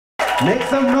Make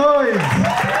some noise.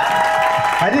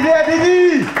 Hadidi,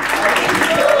 Hadidi.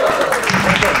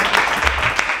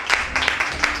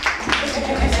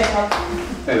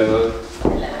 Hello.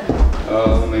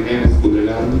 My name is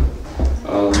Bulelani.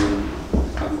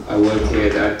 I work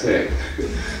here at Tech.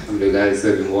 I'm the guy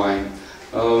serving wine.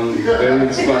 Very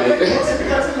inspired.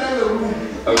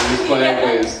 I'm inspired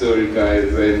by your story,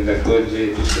 guys, and I thought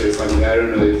Jay to share something. I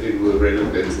don't know if it will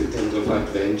relevant in terms of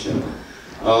adventure.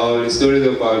 The story is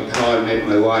about how I met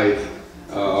my wife.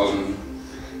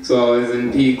 So I was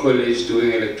in PE college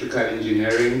doing electrical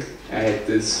engineering. I had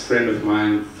this friend of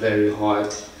mine, very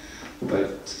hot,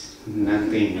 but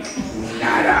nothing,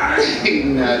 nada, nada.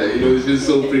 You know, it's just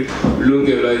so pretty.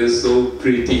 Lungela is so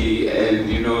pretty, and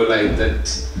you know, like that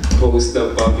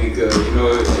poster Barbie girl. You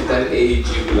know, at that age,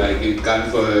 you can't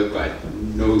for her, but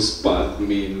no spark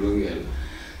me in Lungela.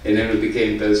 And then we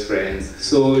became best friends.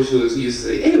 So she used to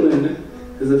say, "Hey, when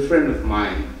there's a friend of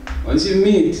mine. Once you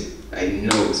meet, I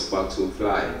know sparks will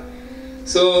fly."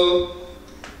 So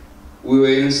we were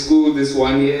in school this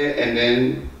one year, and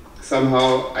then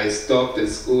somehow I stopped at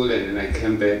school and then I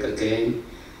came back again.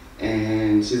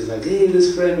 And she's like, "Hey,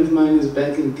 this friend of mine is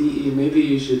back in PE, maybe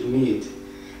you should meet."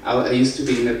 I used to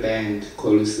be in a band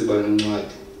called Usibanumwad.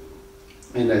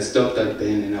 And I stopped that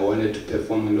band and I wanted to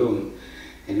perform alone.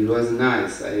 And it was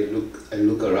nice. I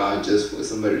look around just for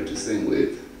somebody to sing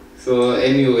with. So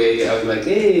anyway, I was like,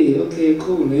 "Hey, okay,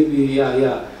 cool, maybe,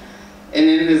 yeah." And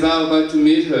then as I was about to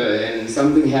meet her and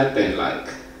something happened, like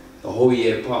a whole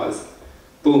year passed.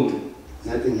 Boom,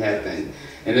 nothing happened.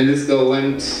 And then this girl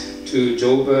went to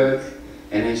Joburg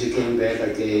and then she came back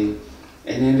again.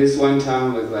 And then this one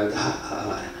time I was like,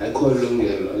 I called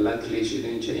Lungelo. Luckily she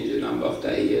didn't change the number after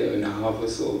a year and a half or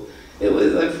so. It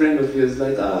was a friend of yours,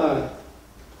 like,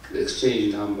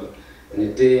 exchange number. And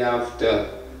the day after,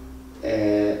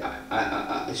 I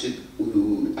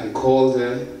called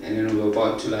her and then we were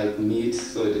about to like meet.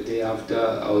 So the day after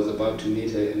I was about to meet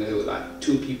her and there were like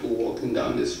two people walking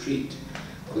down the street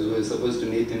because we were supposed to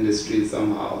meet in the street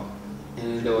somehow.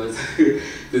 And then there was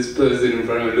this person in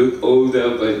front of me, looked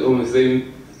older but almost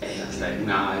same. I was like,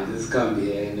 nah, this can't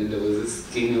be her. And then there was a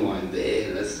skinny one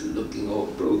there that's looking all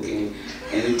broken.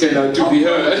 And it turned out to be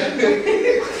her.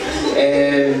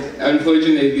 And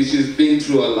unfortunately, she's been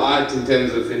through a lot in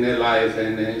terms of in her life.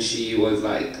 And then she was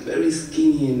like very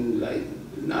skinny and like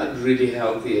not really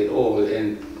healthy at all.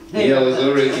 And yeah, I was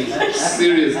already,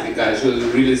 seriously guys, she was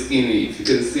really skinny. If you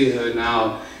can see her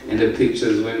now in the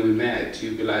pictures when we met,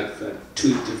 you'd be like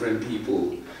two different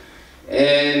people.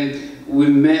 And we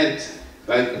met,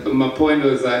 like my point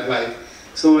was that like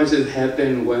so much has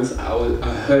happened once I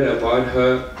heard about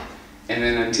her, and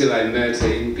then until I met her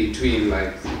in between,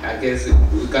 like I guess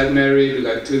we got married, we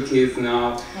got 2 kids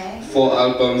now, 4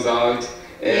 albums out,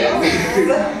 and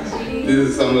this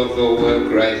is some of her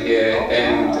work right here,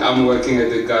 and I'm working at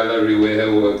the gallery where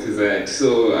her work is at.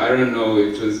 So I don't know,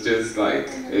 it was just like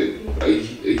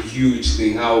a huge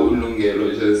thing how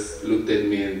Ulungelo just looked at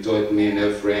me and thought me and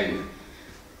her friend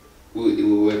we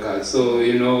work out. So,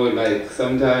 you know, like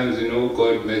sometimes, you know,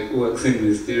 God works in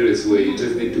mysterious way. You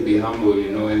just need to be humble,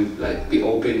 you know, and like be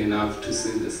open enough to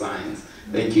see the signs.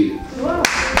 Thank you. Wow.